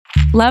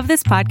Love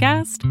this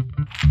podcast?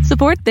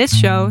 Support this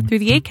show through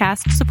the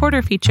Acast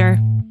supporter feature.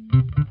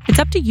 It's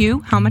up to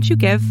you how much you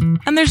give,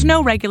 and there's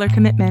no regular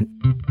commitment.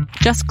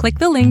 Just click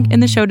the link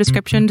in the show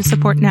description to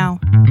support now.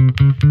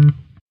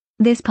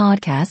 This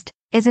podcast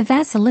is a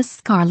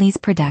Vasilis Scarlys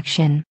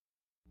production.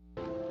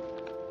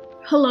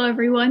 Hello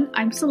everyone,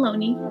 I'm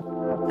Saloni.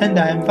 And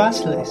I'm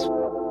Vasilis.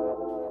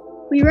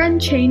 We run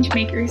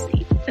Changemakers,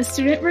 a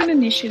student-run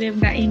initiative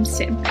that aims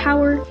to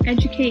empower,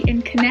 educate,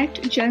 and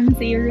connect Gen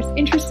Zers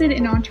interested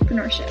in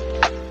entrepreneurship.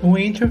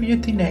 We interview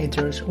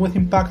teenagers with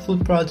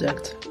impactful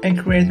projects and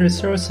create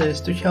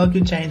resources to help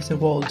you change the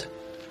world.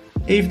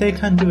 If they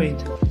can do it,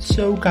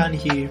 so can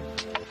you.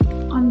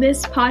 On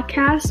this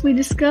podcast, we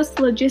discuss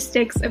the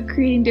logistics of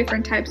creating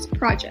different types of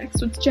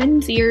projects with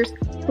Gen Zers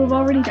who have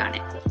already done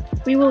it.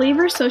 We will leave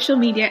our social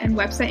media and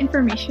website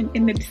information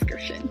in the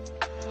description.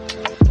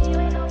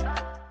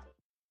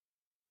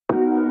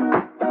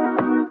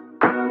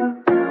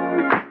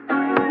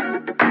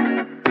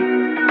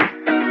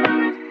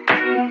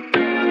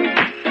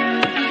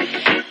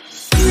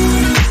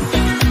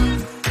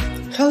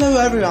 Hello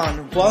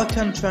everyone,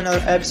 welcome to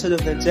another episode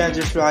of the Gen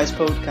Z's Rise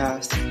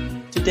podcast.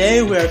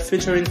 Today we are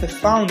featuring the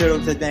founder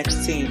of the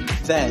Next Team,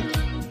 VED,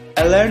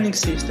 a learning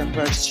system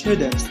where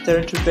students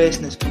turn to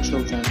business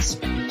consultants,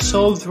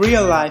 solve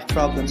real-life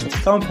problems of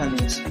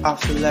companies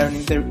after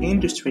learning their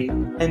industry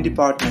and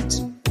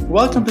departments.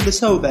 Welcome to the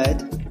show,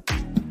 VED.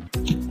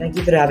 Thank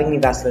you for having me,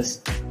 Vasilis.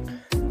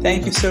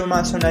 Thank you so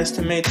much, so nice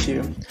to meet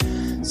you.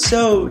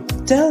 So,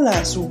 tell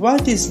us,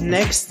 what is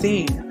Next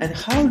Team and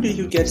how do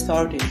you get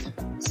started?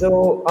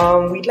 So,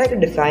 we'd like to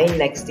define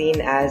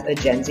Nexteen as a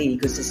Gen Z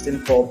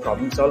ecosystem for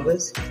problem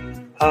solvers.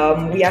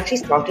 We actually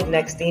started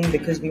Nexteen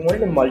because we wanted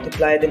to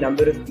multiply the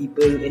number of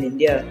people in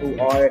India who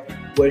are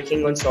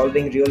working on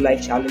solving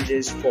real-life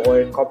challenges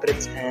for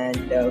corporates and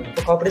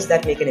for corporates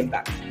that make an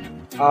impact.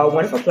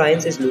 One of our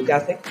clients is Blue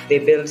Cafe. They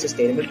build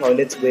sustainable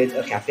toilets with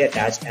a cafe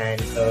attached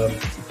and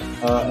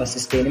a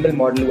sustainable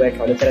model where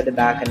toilets are at the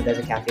back and there's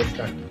a cafe in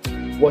front.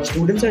 What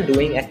students are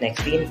doing at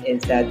Nexteen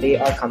is that they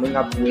are coming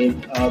up with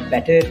a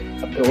better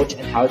approach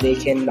and how they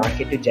can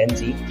market to Gen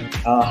Z,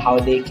 how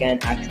they can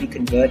actually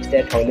convert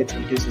their toilets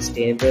into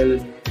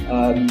sustainable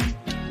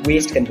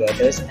waste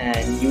converters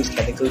and use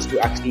chemicals to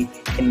actually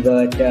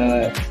convert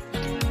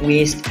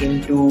waste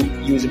into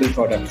usable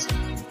products.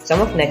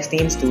 Some of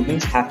Nexteen's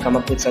students have come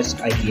up with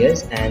such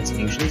ideas and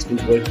solutions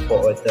which work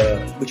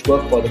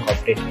for the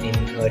corporate in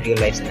a real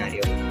life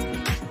scenario.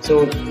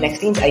 So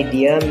Nexteen's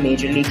idea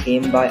majorly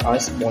came by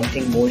us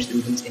wanting more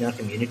students in our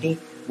community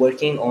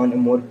working on a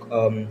more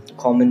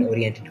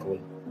common-oriented goal.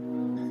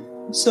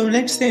 So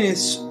Nexteen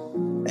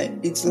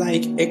it's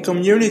like a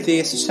community,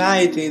 a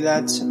society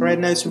that right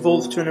now is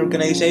evolved to an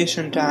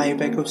organization type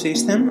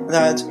ecosystem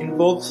that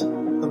involves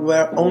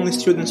where only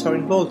students are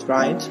involved,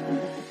 right?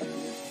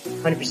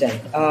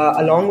 100%.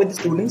 Along with the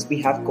students,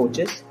 we have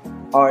coaches.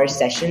 Our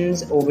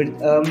sessions are over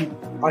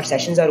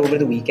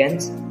the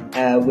weekends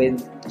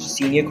with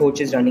senior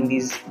coaches running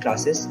these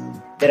classes.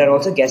 There are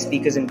also guest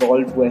speakers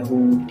involved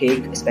who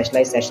take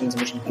specialized sessions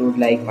which include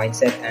like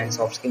mindset and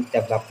soft skill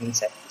development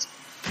sessions,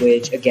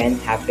 which again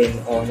happen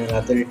on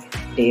another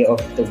day of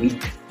the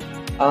week.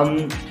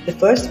 The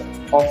first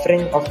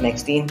offering of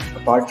Nexteen,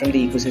 apart from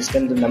the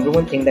ecosystem, the number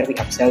one thing that we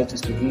upsell to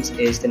students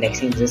is the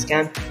Nexteen Business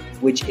Camp,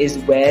 which is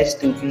where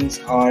students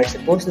are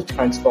supposed to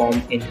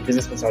transform into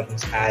business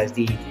consultants as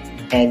the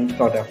end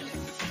product.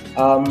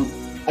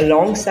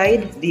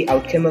 Alongside the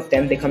outcome of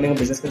them becoming a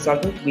business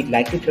consultant, we'd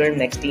like to turn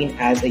Nexteen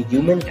as a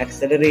human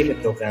accelerator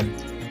program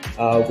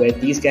where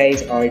these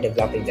guys are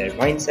developing their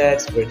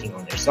mindsets, working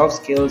on their soft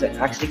skills, and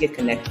actually get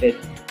connected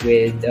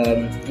with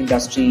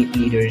industry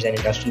leaders and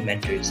industry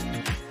mentors,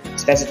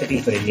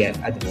 specifically for India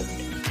at the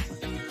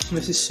moment.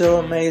 This is so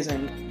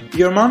amazing.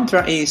 Your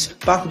mantra is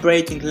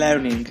pathbreaking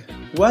learning.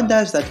 What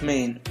does that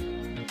mean?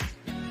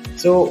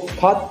 So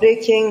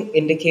pathbreaking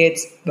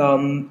indicates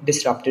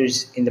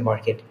disruptors in the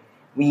market.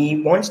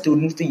 We want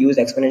students to use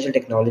exponential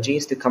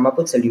technologies to come up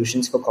with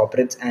solutions for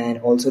corporates and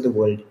also the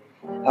world.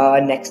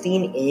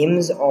 Nexteen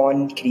aims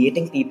on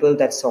creating people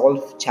that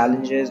solve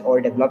challenges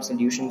or develop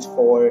solutions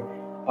for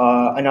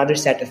another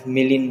set of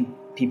million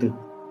people.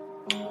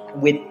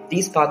 With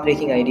these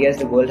path-breaking ideas,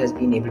 the world has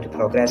been able to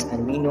progress,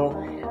 and we know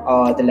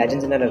the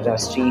legends in our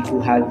industry who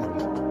have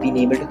been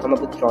able to come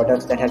up with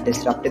products that have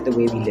disrupted the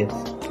way we live.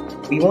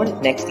 We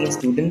want Nexteen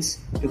students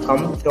to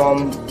come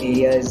from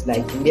areas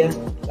like India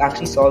to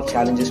actually solve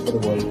challenges for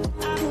the world.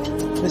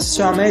 This is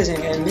so amazing,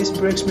 and this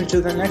brings me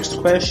to the next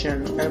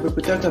question, and we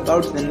could talk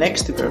about the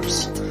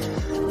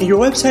Nextiverse. In your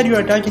website you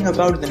are talking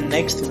about the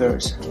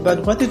Nextiverse,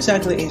 but what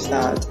exactly is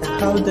that,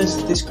 and how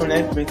does this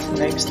connect with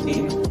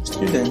Nexteen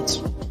students?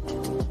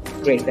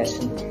 Great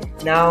question.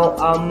 Now,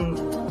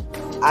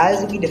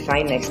 as we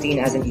define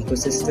Nexteen as an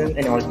ecosystem,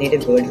 an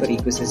alternative word for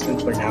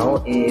ecosystem for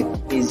now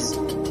is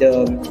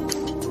the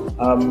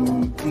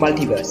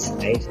multiverse,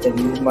 right? The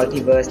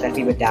multiverse that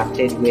we've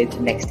adapted with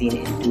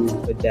Nexteen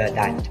into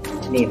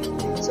that name.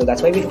 So So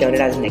that's why we've termed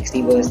it as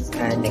Nextiverse,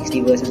 and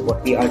Nextiverse is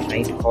what we are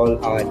trying to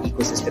call our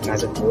ecosystem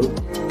as a whole,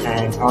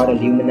 and our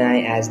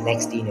alumni as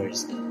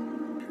Nexteeners.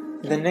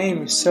 The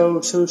name is so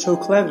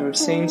clever,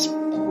 since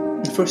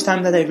the first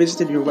time that I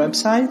visited your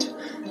website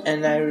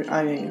and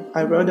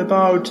I wrote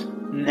about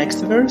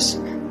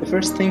Nextiverse, the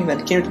first thing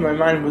that came to my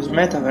mind was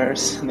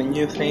Metaverse, the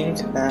new thing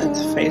that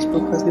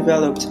Facebook has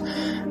developed.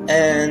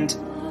 And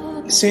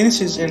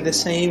since it's in the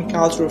same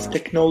culture of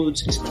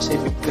technology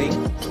specifically,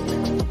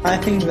 I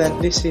think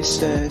that this is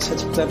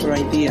such a clever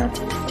idea.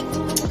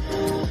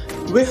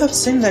 We have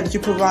seen that you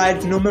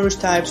provide numerous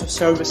types of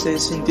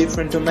services in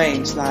different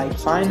domains like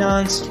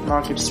finance,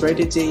 market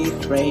strategy,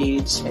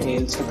 trade,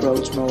 sales,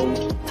 approach mode,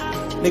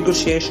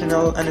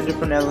 negotiational and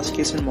entrepreneurial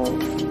skills and more.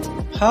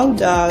 How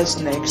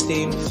does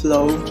Nexteam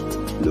flow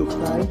look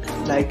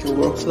like a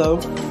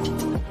workflow?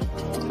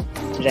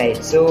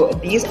 Right, so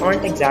these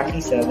aren't exactly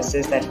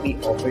services that we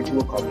offer to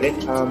a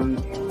corporate.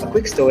 A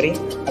quick story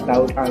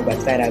about our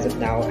website as of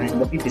now and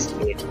what we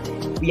displayed.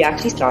 We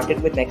actually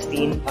started with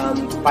Nexteam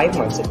 5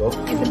 months ago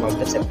in the month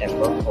of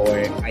September, or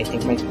I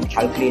think my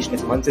calculation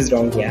of months is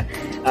wrong here.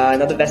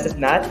 Not the best at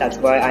math, that's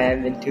why I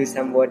am into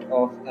somewhat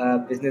of a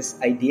business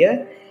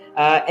idea.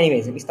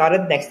 Anyways, we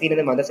started Nexteam in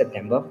the month of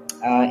September.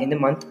 In the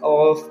month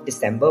of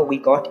December, we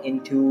got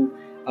into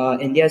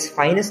India's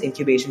finest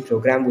incubation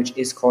program, which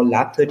is called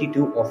Lab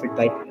 32, offered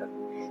by T-Hub.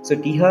 So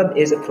T-Hub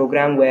is a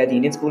program where the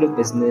Indian School of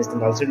Business, the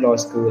Nalsar Law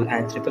School,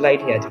 and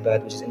IIIT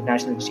Hyderabad, which is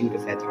International Institute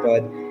of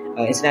Hyderabad,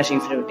 International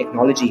Institute of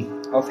Technology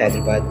of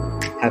Hyderabad,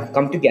 have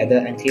come together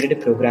and created a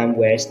program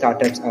where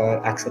startups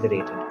are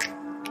accelerated.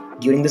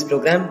 During this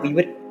program, we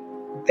were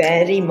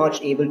very much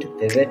able to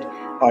pivot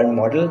our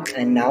model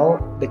and now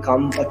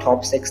become a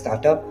top 6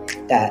 startup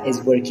that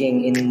is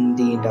working in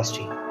the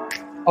industry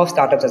of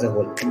startups as a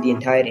whole, in the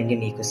entire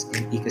Indian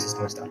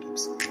ecosystem of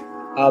startups.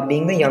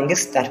 Being the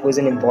youngest, that was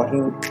an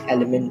important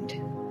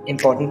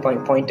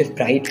point of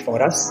pride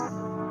for us.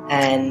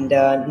 And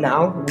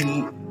now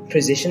we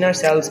position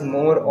ourselves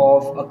more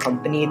of a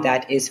company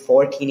that is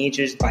for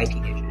teenagers by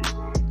teenagers.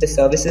 The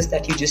services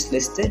that you just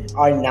listed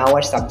are now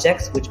our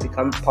subjects, which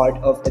become part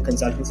of the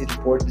consultancy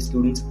report the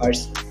students are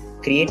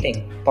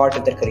creating, part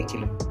of their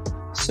curriculum.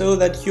 So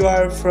that you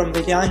are from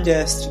the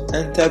youngest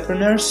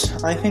entrepreneurs,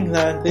 I think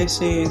that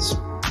this is,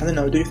 I don't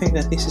know, do you think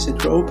that this is a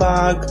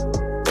drawback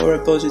or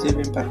a positive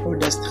impact, or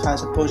just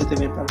has a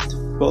positive impact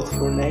both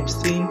for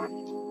Nexteam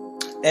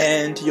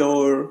and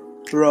your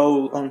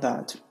role on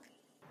that?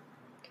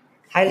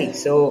 Highly.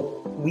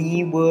 So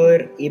we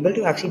were able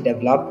to actually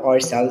develop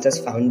ourselves as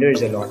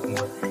founders a lot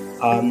more.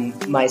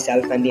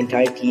 Myself and the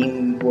entire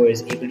team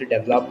was able to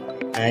develop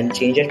and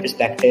change our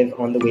perspective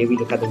on the way we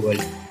look at the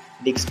world.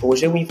 The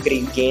exposure we've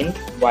gained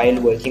while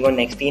working on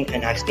Nexteam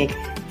and actually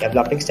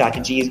developing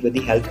strategies with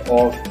the help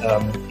of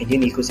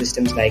Indian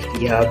ecosystems like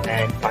T-Hub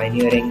and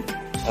pioneering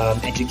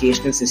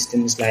educational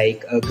systems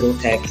like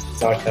GrowTech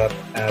startup,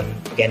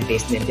 again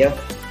based in India,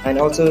 and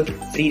also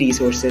free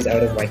resources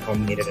out of Y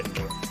Combinator and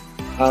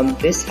more.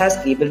 This has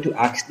able to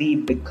actually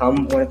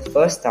become one of the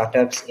first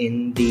startups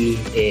in the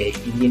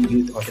Indian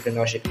youth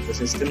entrepreneurship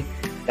ecosystem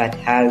that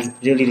has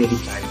really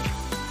thrived.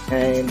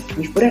 And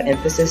we've put our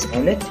emphasis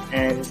on it,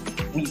 and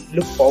we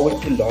look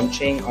forward to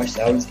launching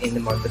ourselves in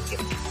the month of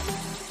June.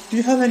 Do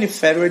you have any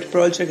favorite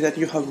project that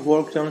you have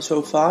worked on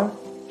so far?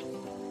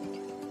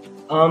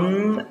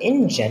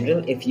 In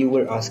general, if you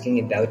were asking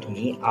about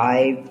me,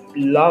 I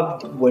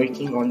loved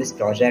working on this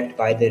project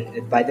by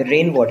the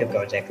Rainwater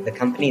Project. The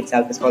company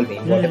itself is called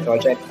Rainwater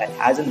Project, that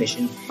has a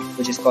mission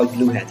which is called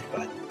Blue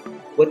Hyderabad.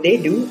 What they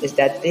do is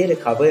that they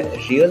recover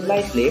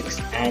real-life lakes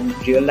and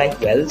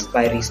real-life wells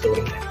by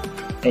restoring them.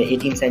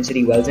 18th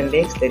century wells and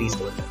lakes, they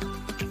restore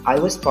them. I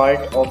was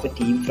part of a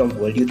team from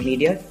World Youth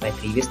Media, my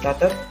previous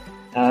startup,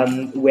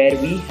 where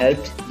we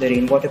helped the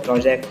Rainwater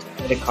Project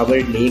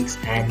recover lakes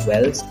and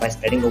wells by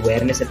spreading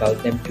awareness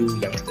about them to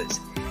youngsters.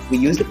 We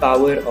use the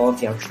power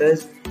of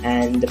youngsters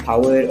and the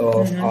power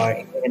of our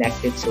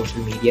interconnected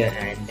social media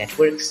and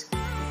networks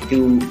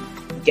to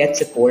get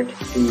support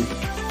to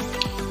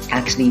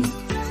actually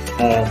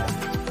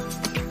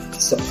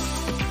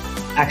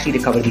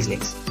recover these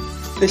lakes.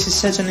 This is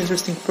such an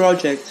interesting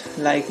project.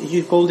 Like,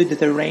 you called it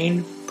the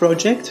Rain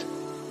Project?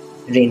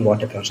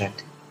 Rainwater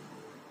Project.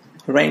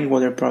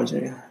 Rainwater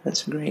Project.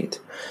 That's great.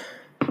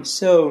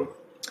 So,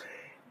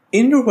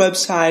 in your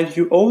website,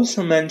 you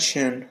also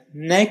mention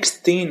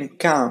Nexteam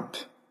Camp.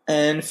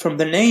 And from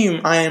the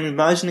name, I am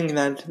imagining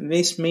that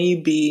this may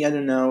be, I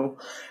don't know,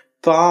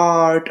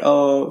 part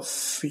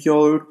of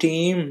your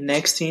team,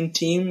 Nexteam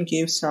team,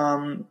 give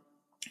some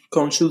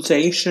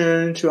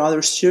consultation to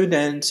other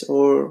students,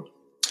 or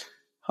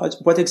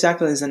what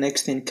exactly is the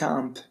Nexteam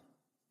Camp?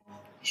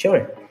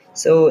 Sure.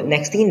 So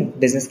Nexteam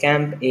Business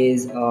Camp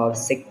is a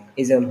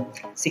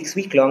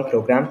 6-week-long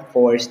program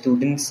for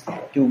students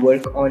to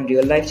work on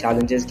real-life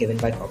challenges given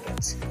by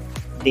corporates.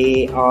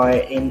 They are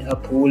in a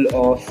pool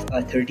of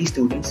 30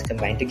 students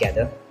combined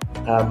together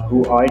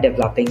who are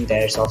developing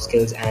their soft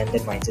skills and their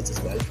mindsets as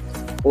well.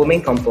 4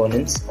 main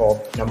components of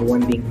number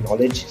 1 being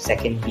knowledge,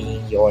 second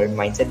being your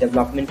mindset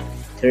development,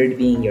 third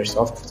being your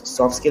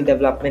soft skill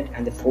development,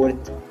 and the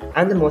fourth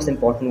and the most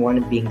important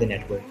one being the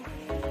network.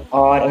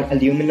 Our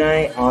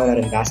alumni are our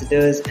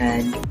ambassadors,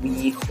 and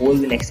we hold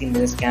the Next Teen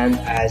Business Camp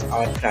as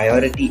our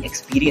priority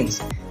experience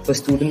for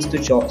students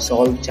to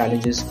solve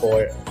challenges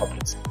for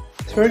corporates.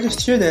 30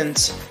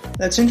 students.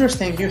 That's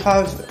interesting. You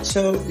have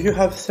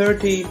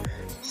 30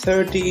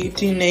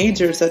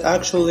 teenagers that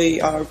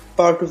actually are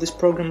part of this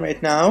program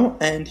right now,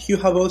 and you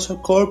have also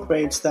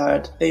corporates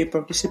that they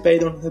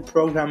participate on the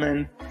program,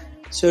 and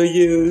so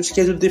you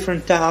schedule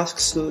different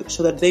tasks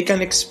so that they can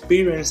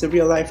experience the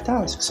real life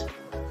tasks.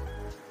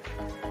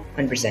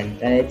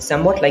 100%. It's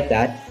somewhat like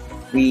that.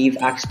 We've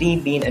actually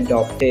been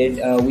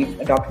we've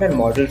adopted a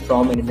model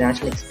from an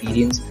international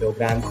experience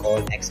program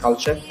called X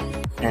Culture,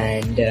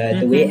 and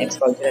the way X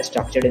Culture has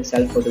structured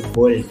itself for the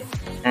world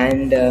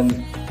and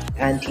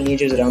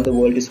teenagers around the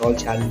world to solve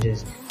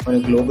challenges on a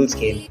global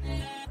scale.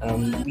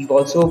 We've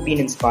also been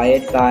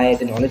inspired by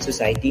the Knowledge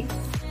Society,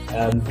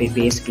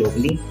 based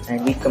globally,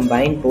 and we've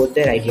combined both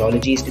their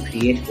ideologies to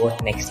create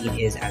what Next Teen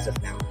is as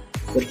of now.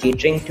 We're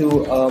catering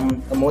to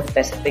a more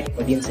specific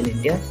audience in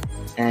India,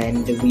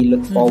 and we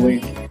look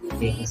forward to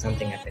making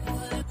something epic.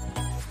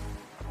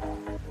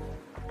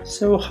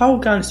 So how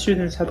can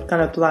students can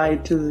apply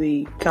to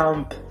the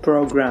camp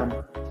program?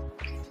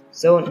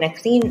 So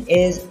Next Teen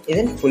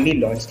isn't fully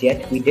launched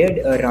yet. We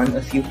did run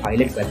a few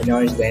pilot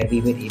webinars where we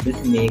were able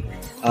to make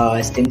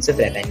stints of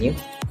revenue,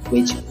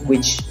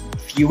 which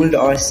fueled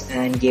us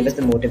and gave us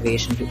the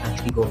motivation to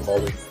actually go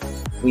forward.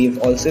 We've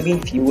also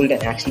been fueled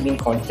and actually been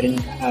gotten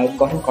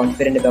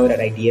confident about our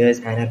ideas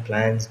and our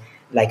plans,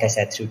 like I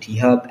said, through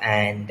T-Hub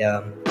and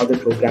other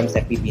programs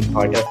that we've been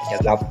part of to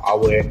develop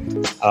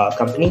our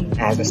company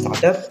as a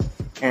startup.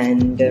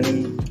 And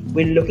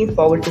we're looking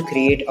forward to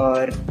create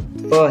our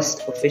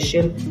first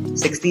official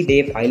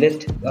 60-day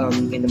pilot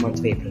in the month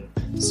of April.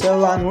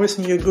 So I'm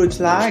wishing you good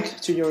luck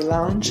to your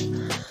launch.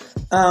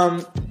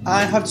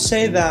 I have to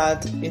say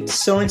that it's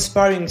so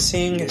inspiring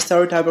seeing a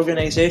startup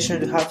organization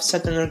to have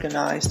such an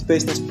organized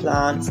business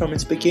plan from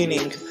its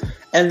beginning,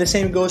 and the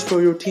same goes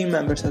for your team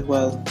members as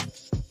well.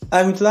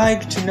 I would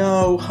like to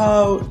know,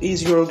 how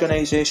is your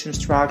organization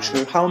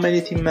structured? How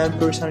many team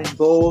members are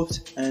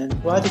involved? And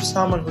what if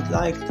someone would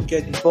like to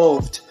get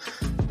involved?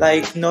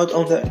 Like, not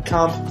on the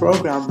camp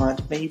program,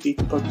 but maybe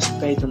to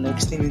participate on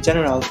Next Teen in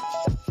general.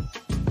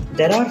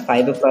 There are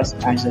 5 of us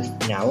as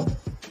of now.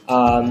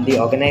 The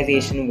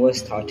organization was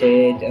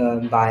started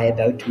by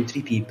about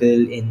 2-3 people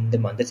in the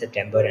month of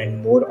September,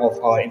 and more of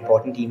our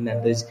important team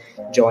members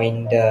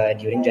joined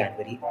during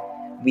January.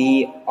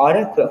 We are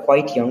a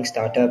quite young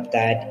startup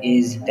that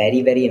is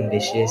very, very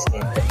ambitious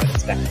in the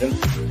spectrum,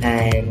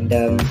 and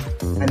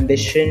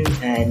ambition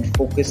and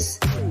focus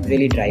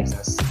really drives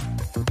us.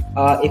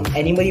 If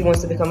anybody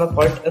wants to become a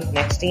part of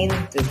Next Teen,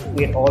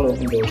 we're all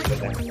open doors for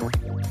them.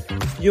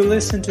 You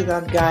listen to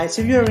that, guys.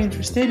 If you're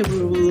interested,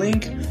 we will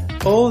link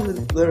all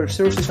the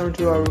resources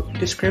onto our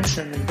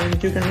description, and then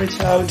you can reach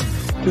out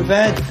to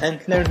Ved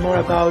and learn more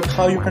about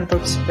how you can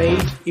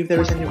participate, if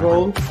there is any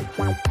role.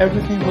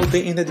 Everything will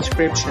be in the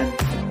description.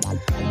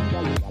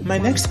 My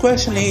next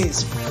question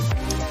is,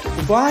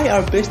 why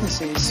are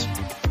businesses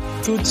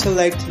could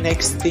select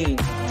Next Teen?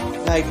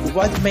 Like,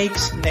 what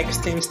makes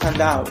Next Teen stand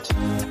out?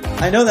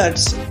 I know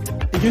that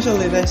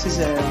usually this is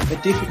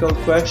a difficult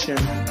question.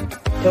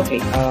 Okay,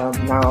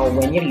 now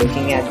when you're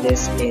looking at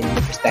this in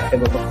the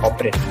perspective of a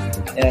corporate,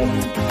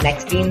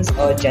 Next Teen's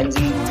a Gen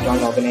Z run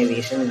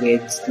organization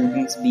with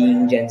students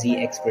being Gen Z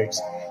experts,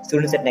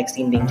 students at Next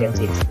Teen being Gen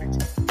Z experts.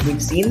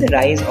 We've seen the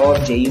rise of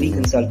JUV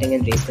consulting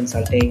and race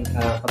consulting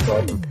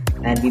abroad,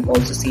 and we've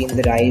also seen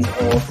the rise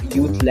of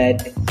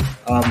youth-led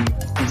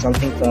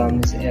consulting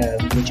firms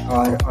which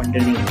are under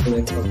the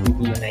influence of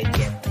Google and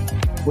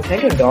IBM. We're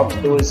trying to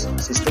adopt those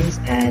systems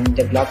and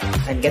develop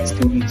and get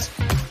students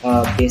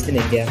based in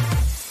India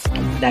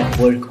that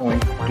work on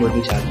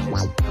global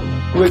challenges.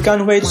 We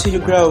can't wait to see you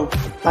grow.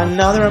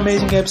 Another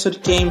amazing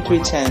episode came to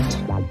its end.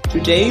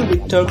 Today we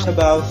talked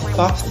about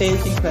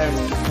pathbreaking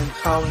learning and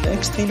how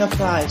Next Teen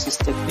applies this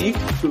technique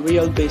to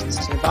real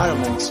business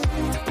environments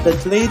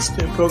that leads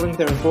to improving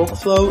their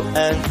workflow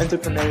and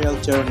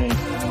entrepreneurial journey.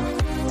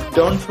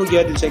 Don't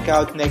forget to check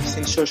out Next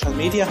Teen's social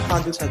media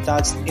handles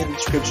attached in the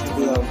description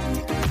below.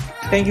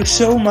 Thank you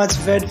so much,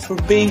 Ved, for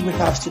being with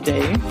us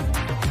today.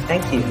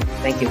 Thank you.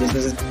 This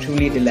was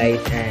truly a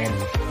delight, and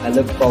I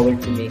look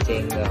forward to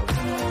making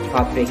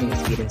pathbreaking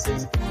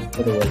experiences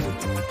for the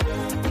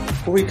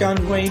world. We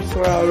can't wait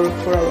for our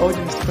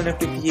audience to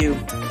connect with you.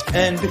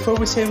 And before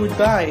we say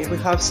goodbye, we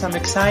have some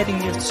exciting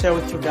news to share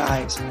with you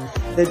guys.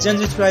 The Gen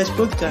Z Rise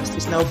podcast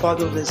is now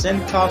part of the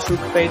Zen Culture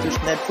Creators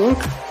Network,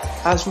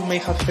 as we may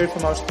have heard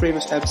from our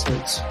previous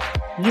episodes.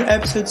 New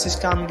episodes is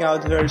coming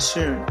out very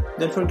soon.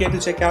 Don't forget to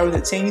check out the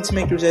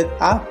Changemakers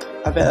app,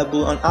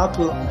 available on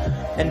Apple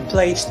and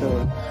Play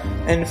Store.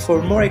 And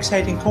for more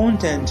exciting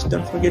content,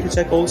 don't forget to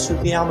check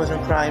also the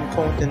Amazon Prime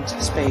content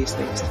space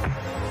list.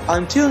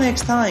 Until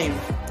next time,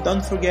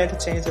 don't forget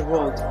to change the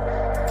world.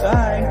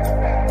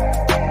 Bye!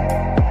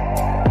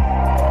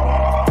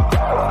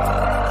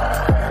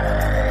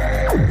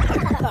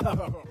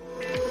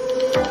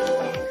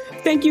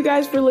 thank you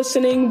guys for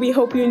listening. We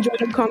hope you enjoyed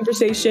our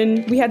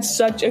conversation. We had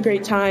such a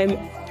great time.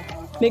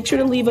 Make sure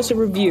to leave us a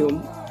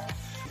review.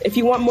 If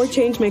you want more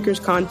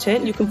Changemakers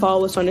content, you can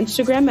follow us on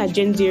Instagram at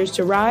Gen Zers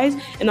to Rise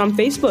and on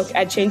Facebook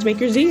at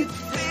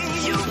ChangemakersZ.